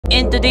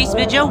In today's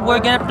video,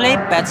 we're gonna play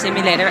Pet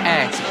Simulator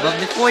X. But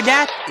before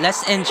that,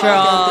 let's intro.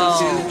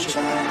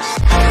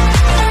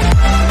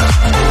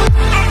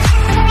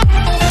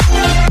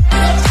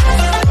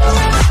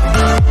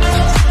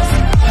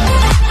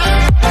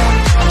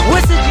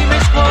 What's the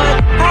Dreamer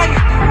Squad? How you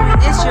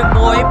doing? It's your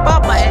boy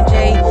Papa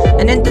NJ,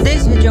 and in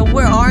today's video,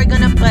 we are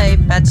gonna play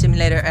Pet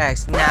Simulator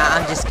X. Nah,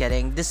 I'm just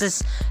kidding. This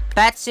is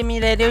Pet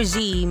Simulator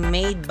Z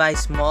made by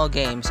Small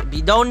Games. If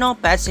you don't know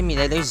Pet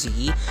Simulator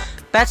Z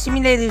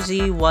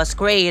was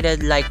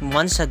created like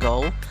months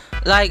ago,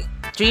 like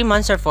 3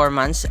 months or 4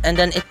 months, and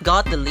then it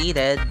got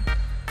deleted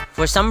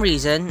for some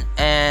reason.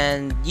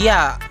 And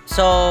yeah,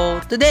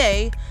 so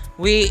today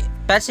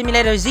Pet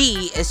Simulator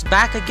Z is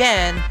back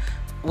again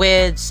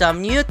with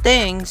some new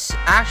things.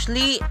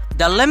 Actually,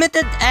 the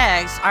limited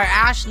eggs are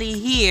actually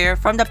here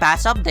from the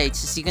past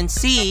updates. As you can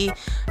see,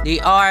 they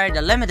are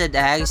the limited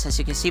eggs, as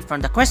you can see from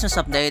the Christmas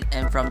update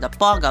and from the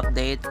Pog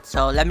update.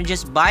 So let me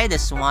just buy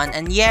this one.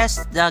 And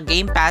yes, the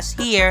Game Pass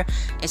here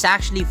is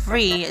actually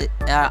free.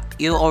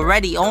 You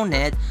already own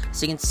it.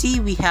 As you can see,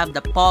 we have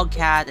the Pog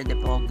Cat and the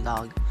Pog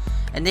Dog.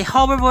 And the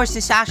Hoverboards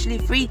is actually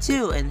free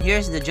too. And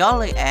here's the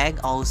Jolly Egg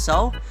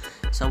also.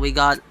 So we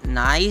got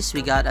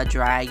a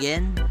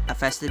dragon, a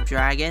festive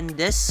dragon.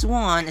 This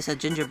one is a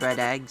gingerbread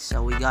egg.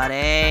 So we got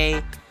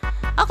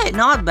okay,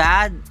 not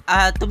bad.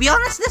 To be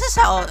honest, this is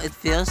how it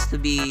feels to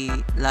be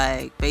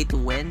like pay to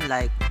win.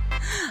 Like,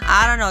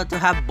 I don't know, to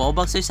have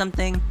bobux or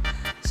something.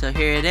 So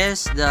here it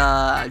is,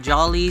 the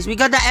jollies. We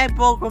got the egg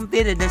bowl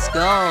completed. Let's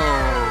go.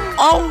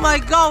 Oh my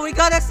god, we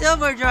got a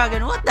silver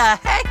dragon. What the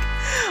heck?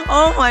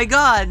 Oh my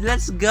god,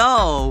 let's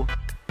go.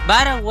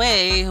 By the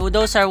way, who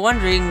those are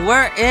wondering,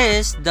 where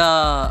is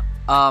the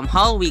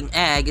Halloween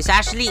egg? It's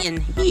actually in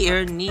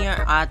here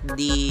near at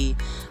the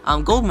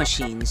gold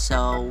machine.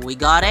 So we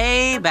got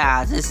a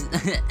bath.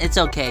 It's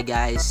okay,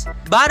 guys.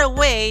 By the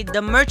way,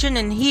 the merchant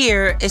in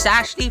here is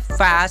actually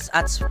fast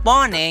at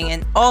spawning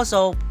and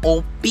also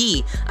OP.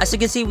 As you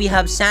can see, we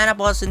have Santa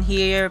Claus in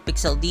here,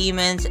 Pixel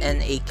Demons,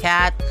 and a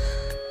cat.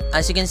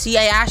 As you can see,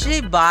 I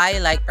actually buy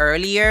like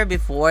earlier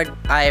before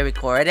I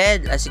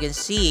recorded, as you can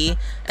see.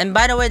 And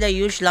by the way, the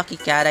huge lucky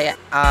cat,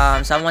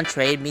 someone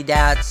traded me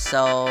that.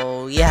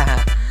 So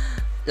yeah,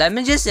 let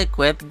me just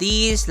equip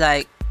these.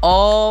 Like,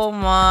 oh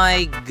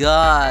my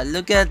god,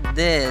 look at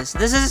this.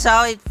 This is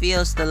how it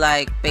feels to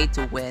like pay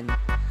to win.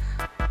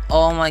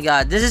 Oh my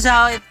god, this is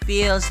how it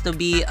feels to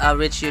be a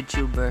rich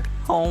YouTuber.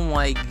 Oh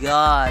my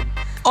god.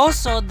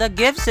 Also, the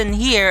gifts in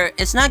here,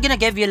 it's not gonna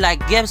give you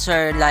like gifts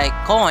or like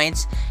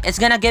coins. It's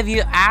gonna give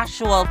you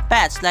actual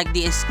pets, like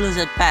the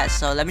exclusive pets.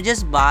 So let me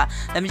just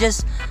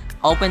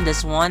open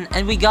this one,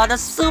 and we got a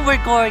super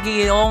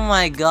corgi. Oh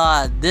my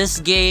god, this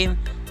game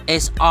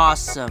is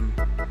awesome.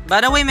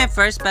 By the way, my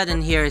first pet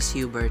in here is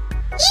Hubert.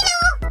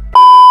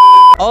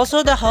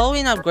 Also, the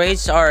Halloween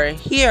upgrades are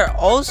here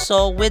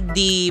also with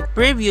the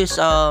previous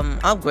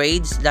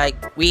upgrades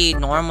like we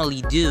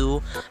normally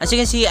do. As you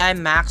can see, I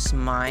maxed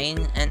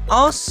mine. And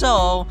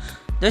also,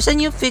 there's a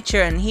new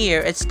feature in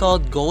here. It's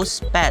called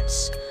Ghost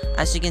Pets.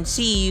 As you can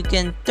see, you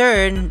can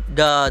turn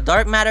the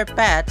dark matter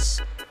pets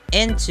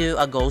into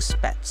a ghost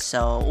pet.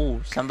 So,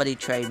 ooh, somebody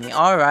trade me.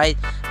 Alright,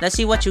 let's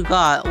see what you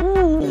got.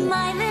 Ooh.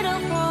 My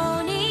little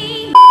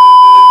pony.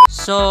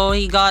 So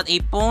he got a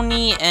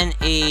pony and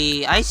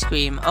a ice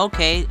cream.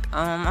 Okay,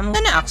 I'm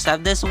gonna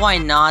accept this. Why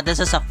not? This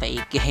is a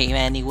fake game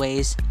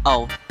anyways.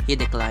 Oh, he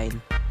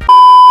declined.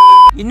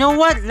 You know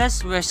what?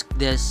 Let's risk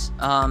this.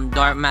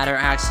 Dark matter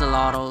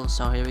axolotl.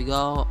 So here we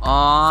go.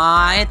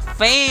 Oh, it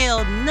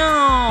failed.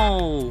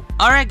 No.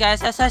 Alright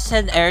guys, as I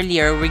said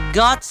earlier, we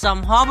got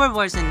some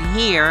hoverboards in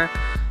here.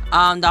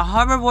 The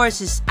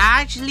hoverboards is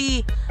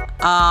actually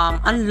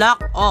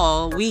unlock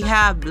all. We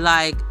have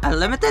like a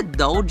limited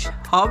Doge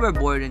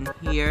hoverboard in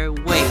here.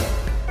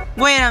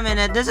 Wait a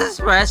minute, this is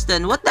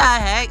Preston. What the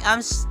heck?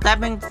 I'm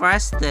stepping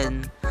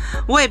Preston.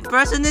 Wait,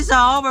 Preston is a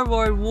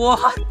hoverboard.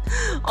 What?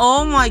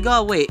 Oh my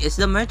god. Wait, is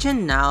the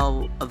merchant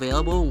now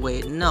available?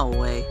 Wait, no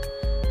way.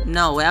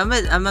 No way. I'm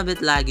a bit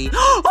laggy.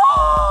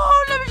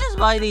 Oh, let me just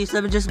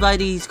buy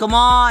these. Come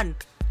on,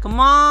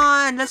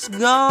 let's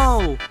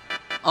go.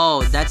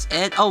 Oh, that's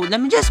it. Oh, let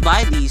me just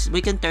buy these.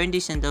 We can turn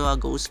these into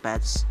ghost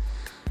pets.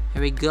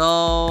 Here we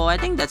go. I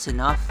think that's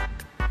enough.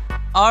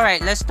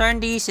 Alright, let's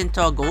turn these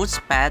into a ghost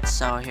pet.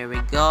 So here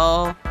we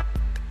go.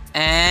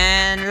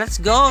 And let's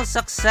go.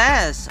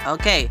 Success.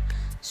 Okay.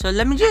 So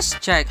let me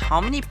just check.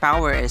 How many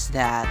power is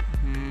that?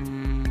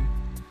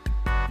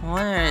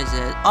 Where is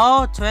it?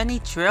 Oh, 20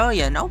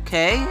 trillion.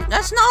 Okay.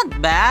 That's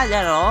not bad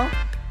at all.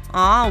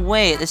 Oh,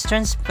 wait, it's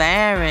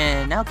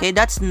transparent. Okay,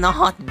 that's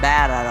not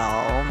bad at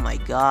all. Oh my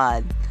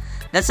god.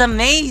 That's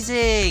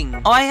amazing.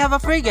 Oh, I have a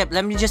free gift.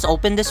 Let me just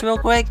open this real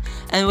quick.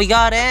 And we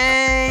got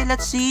a...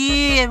 Let's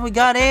see. And we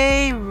got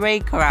a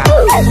Raycraft.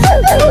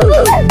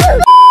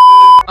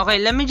 Okay,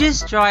 let me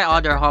just try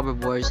other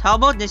hoverboards. How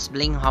about this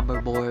bling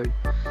hoverboard?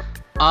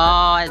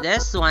 Oh,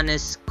 this one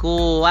is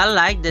cool. I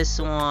like this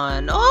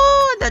one.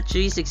 Oh, the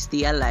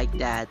 360. I like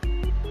that.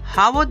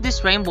 How about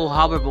this rainbow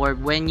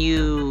hoverboard when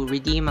you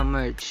redeem a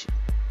merch?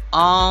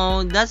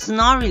 Oh, that's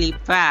not really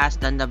fast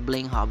than the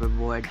bling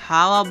hoverboard.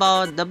 How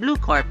about the blue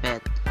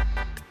carpet?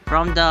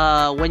 From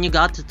the when you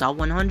got to top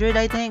 100,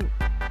 I think.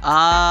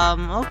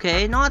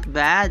 Okay, not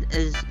bad.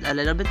 It's a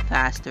little bit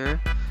faster.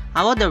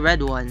 How about the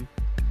red one?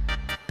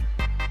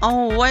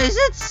 Oh, why is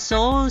it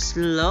so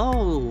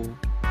slow?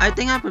 I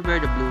think I prefer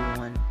the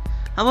blue one.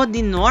 How about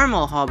the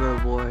normal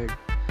hoverboard?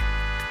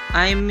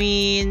 I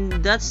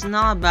mean, that's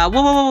not bad.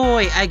 Whoa,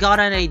 wait, I got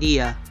an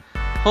idea.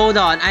 Hold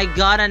on, I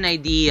got an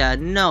idea.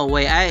 No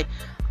way,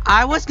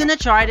 I was gonna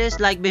try this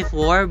like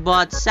before,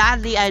 but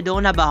sadly I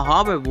don't have a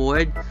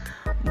hoverboard.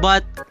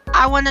 But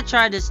I wanna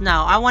try this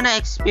now. I wanna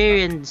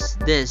experience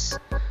this.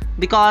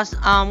 Because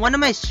one of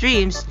my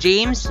streams,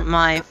 James,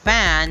 my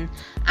fan,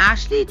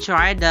 actually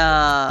tried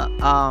the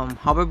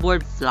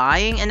hoverboard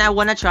flying, and I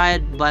wanna try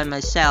it by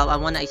myself. I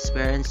wanna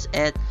experience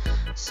it.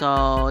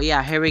 So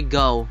yeah, here we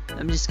go.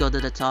 Let me just go to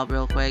the top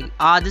real quick.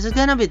 This is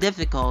gonna be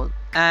difficult,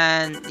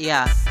 and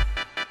yeah.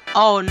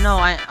 Oh no,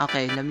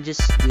 okay, let me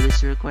just do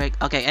this real quick.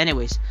 Okay,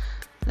 anyways,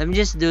 let me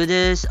just do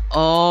this.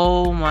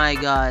 Oh my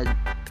god.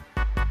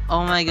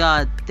 Oh my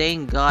god,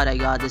 thank god I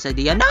got this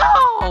idea.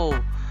 No!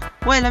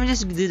 Wait, let me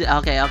just do that.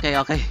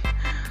 Okay.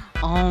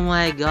 Oh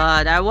my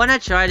god, I wanna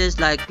try this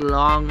like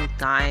long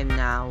time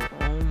now.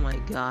 Oh my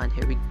god,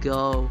 here we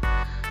go.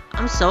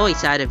 I'm so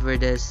excited for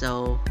this,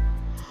 so...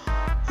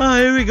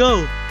 here we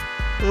go.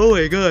 Oh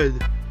my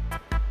god.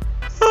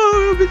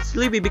 Oh, I'm a bit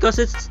sleepy because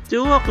it's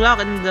 2 o'clock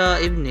in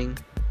the evening.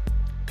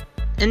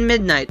 In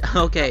midnight,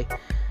 okay.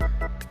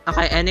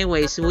 Okay,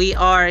 anyways, we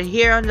are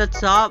here on the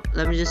top.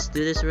 Let me just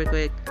do this real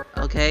quick.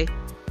 Okay.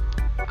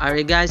 Are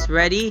you guys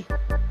ready?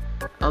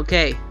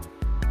 Okay.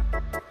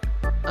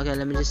 Okay,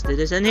 let me just do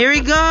this. And here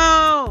we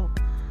go!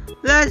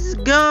 Let's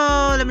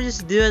go! Let me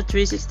just do a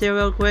 360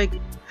 real quick.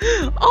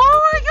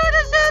 Oh my god,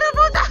 the Santa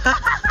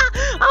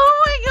Oh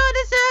my god,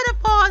 the Santa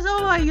Paws!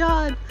 Oh my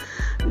god.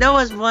 That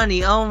was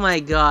funny. Oh my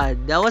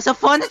god. That was a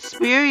fun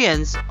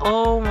experience.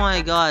 Oh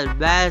my god.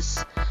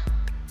 Best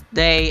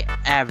day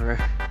ever.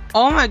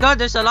 Oh my god,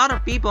 there's a lot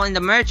of people in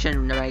the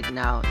merchant right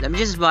now. Let me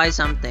just buy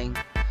something.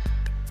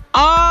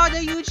 Oh, the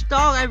huge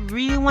dog. I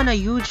really want a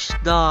huge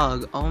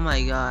dog. Oh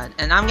my god.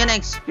 And I'm gonna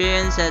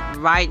experience it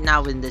right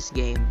now in this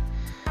game.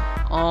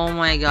 Oh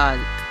my god.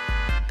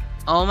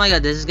 Oh my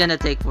god, this is gonna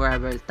take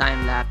forever.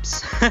 Time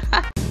lapse.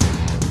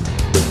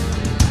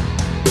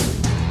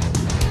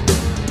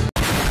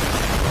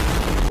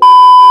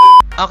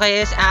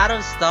 Okay, it's out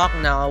of stock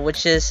now,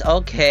 which is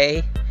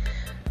okay.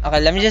 Okay,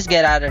 let me just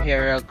get out of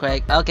here real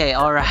quick. Okay,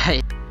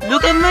 alright.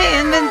 Look at my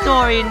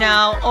inventory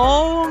now.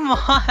 Oh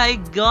my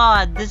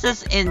god, this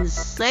is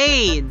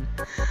insane.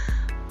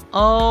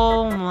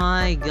 Oh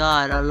my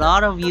god, a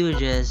lot of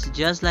uses,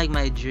 just like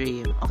my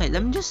dream. Okay,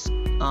 let me just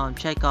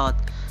check out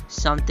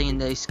something in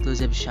the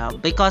exclusive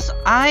shop, because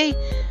I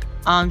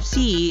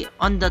see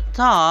on the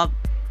top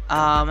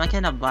I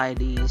cannot buy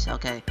these.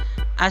 Okay,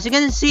 as you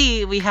can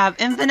see, we have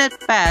infinite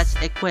pets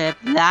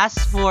equipped,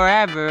 lasts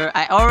forever.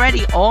 I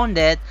already owned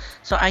it,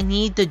 so I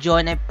need to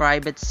join a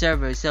private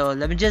server. So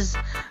let me just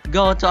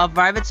go to a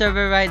private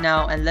server right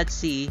now, and let's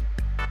see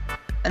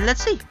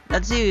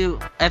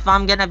if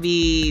I'm gonna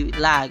be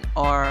lag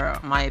or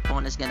my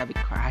phone is gonna be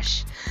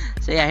crash.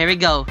 So yeah, here we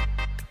go.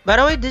 By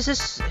the way, this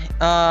is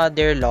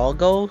their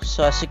logo.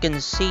 So as you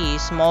can see,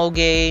 small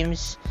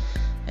games,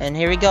 and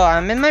here we go.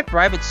 I'm in my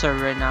private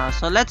server right now,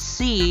 so let's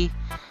see.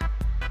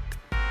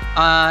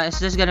 Is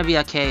this gonna be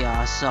a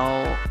chaos?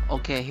 So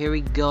okay, here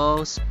we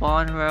go.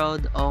 Spawn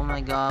world. Oh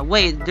my god,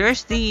 wait,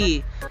 there's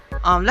the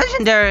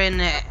legendary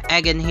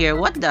egg in here.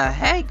 What the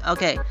heck?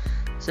 Okay,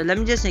 so let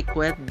me just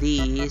equip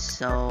these.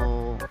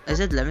 So is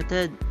it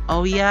limited?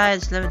 Oh yeah,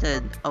 it's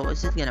limited. Oh,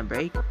 is it gonna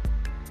break?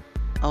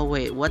 Oh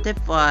wait, what if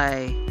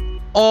I...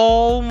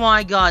 Oh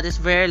my god, it's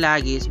very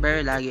laggy. It's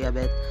very laggy a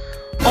bit.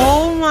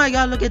 Oh my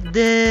god, look at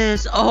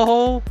this.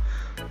 Oh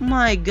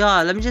my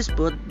god, let me just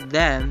put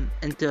them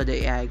into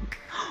the egg.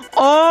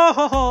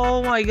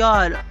 Oh my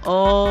god.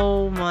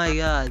 Oh my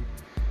god,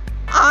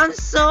 I'm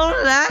so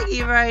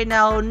laggy right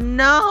now.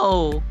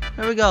 No,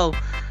 here we go.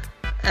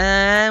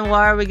 And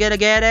where are we gonna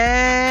get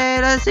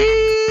it? Let's see.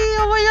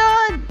 Oh my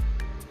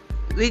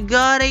god, we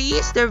got a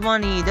Easter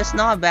bunny. That's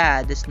not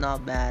bad. That's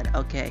not bad.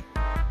 Okay,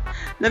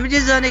 let me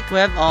just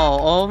unequip.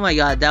 Oh my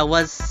god, that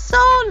was so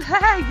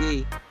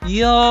laggy.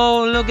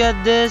 Yo, look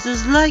at this.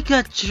 It's like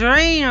a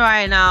train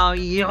right now.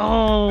 Yo,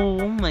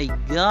 oh my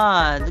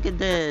god, look at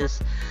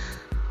this.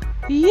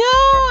 Yo,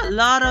 a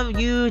lot of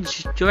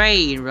huge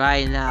train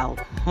right now.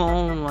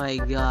 Oh my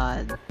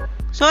god.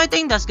 So I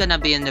think that's gonna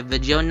be in the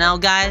video now,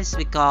 guys,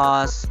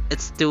 because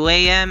it's 2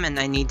 AM and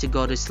I need to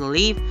go to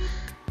sleep.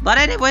 But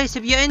anyways,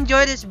 if you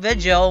enjoyed this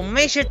video,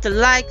 make sure to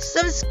like,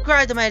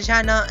 subscribe to my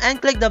channel,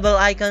 and click the bell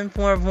icon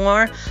for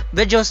more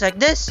videos like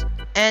this.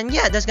 And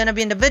yeah, that's gonna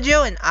be in the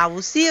video, and I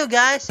will see you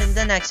guys in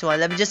the next one.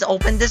 Let me just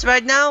open this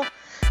right now.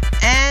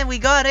 And we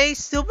got a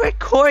super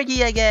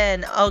corgi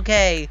again.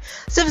 Okay,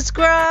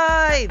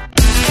 subscribe!